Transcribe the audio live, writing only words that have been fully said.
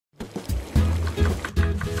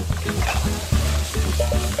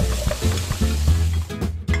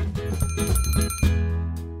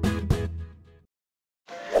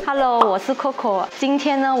Hello， 我是 Coco。今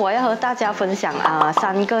天呢，我要和大家分享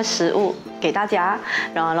3个食物给大家。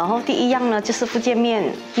然后第一样呢就是福建面，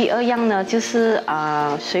第二样呢就是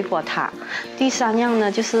水果塔，第三样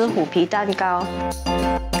呢就是虎皮蛋糕。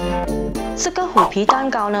这个虎皮蛋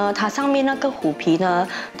糕呢，它上面那个虎皮呢，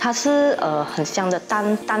它是很香的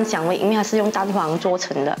蛋香味，因为它是用蛋黄做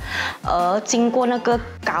成的，而经过那个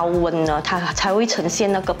高温呢，它才会呈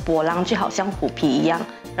现那个波浪，就好像虎皮一样。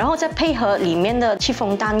然后再配合里面的戚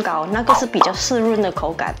风蛋糕，那个是比较湿润的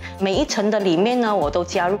口感。每一层的里面呢，我都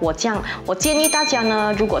加入果酱。我建议大家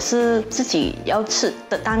呢，如果是自己要吃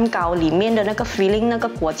的蛋糕，里面的那个 filling 那个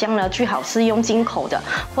果酱呢，最好是用进口的，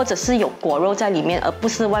或者是有果肉在里面，而不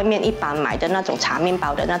是外面一般买的那种茶面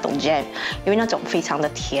包的那种 jam， 因为那种非常的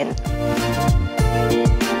甜。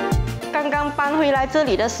刚刚搬回来这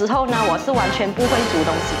里的时候呢，我是完全不会煮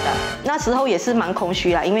东西的。那时候也是蛮空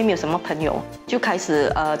虚啦，因为没有什么朋友，就开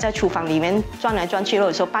始在厨房里面转来转去了。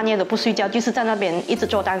有时候半夜都不睡觉，就是在那边一直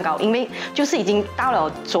做蛋糕，因为就是已经到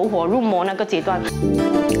了走火入魔那个阶段。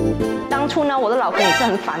当初呢，我的老公也是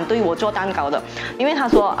很反对我做蛋糕的，因为他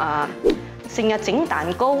说成日整蛋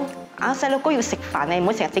糕。細路哥要食飯咧，唔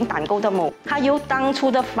好成日整蛋糕得冇。他由當初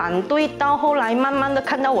的反對，到後來慢慢的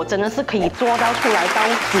看到我真的是可以做到出來到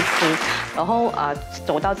自己，然後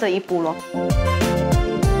走到這一步咯。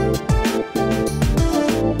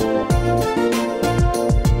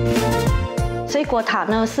水果塔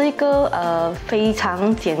呢是一个非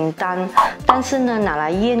常简单，但是呢拿来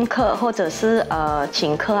宴客或者是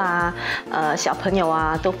请客啊，小朋友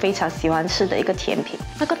啊都非常喜欢吃的一个甜品。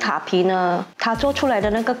那个塔皮呢，它做出来的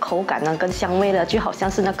那个口感呢跟香味呢，就好像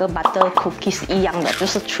是那个 butter cookies 一样的，就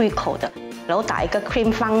是脆口的。然后打一个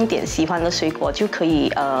cream， 放一点喜欢的水果就可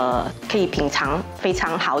以品尝，非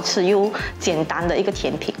常好吃又简单的一个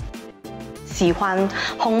甜品。喜欢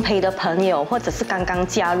烘焙的朋友，或者是刚刚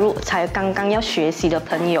加入、才刚刚要学习的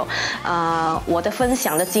朋友，我的分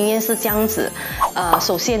享的经验是这样子。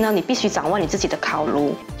首先呢，你必须掌握你自己的烤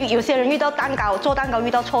炉。有些人遇到做蛋糕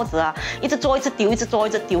遇到挫折啊，一直做一直丢，一直做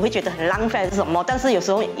一直丢，会觉得很浪费还是什么。但是有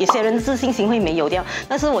时候有些人自信心会没有掉。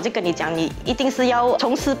但是我就跟你讲，你一定是要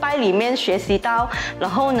从失败里面学习到，然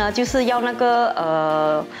后呢，就是要那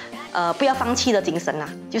个不要放弃的精神啊，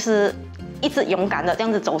就是。一直勇敢的这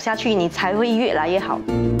样子走下去，你才会越来越好。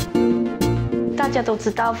大家都知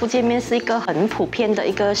道，福建面是一个很普遍的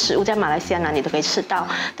一个食物，在马来西亚哪里都可以吃到。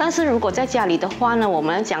但是如果在家里的话呢，我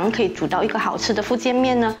们讲可以煮到一个好吃的福建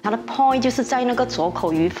面呢，它的 point 就是在那个左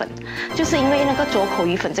口鱼粉，就是因为那个左口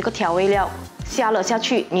鱼粉这个调味料下了下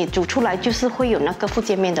去，你煮出来就是会有那个福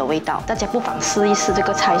建面的味道。大家不妨试一试这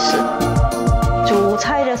个菜式。煮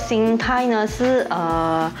菜的心态呢是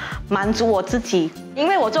满足我自己，因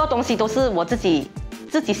为我做的东西都是我自己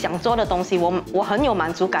想做的东西，我很有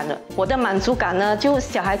满足感的。我的满足感呢，就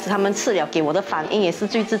小孩子他们吃了给我的反应也是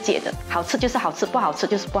最直接的，好吃就是好吃，不好吃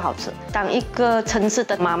就是不好吃。当一个称职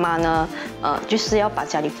的妈妈呢，就是要把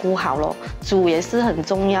家里顾好咯，煮也是很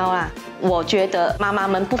重要啊。我觉得妈妈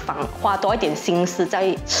们不妨花多一点心思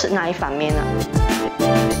在吃那一方面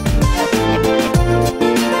啊。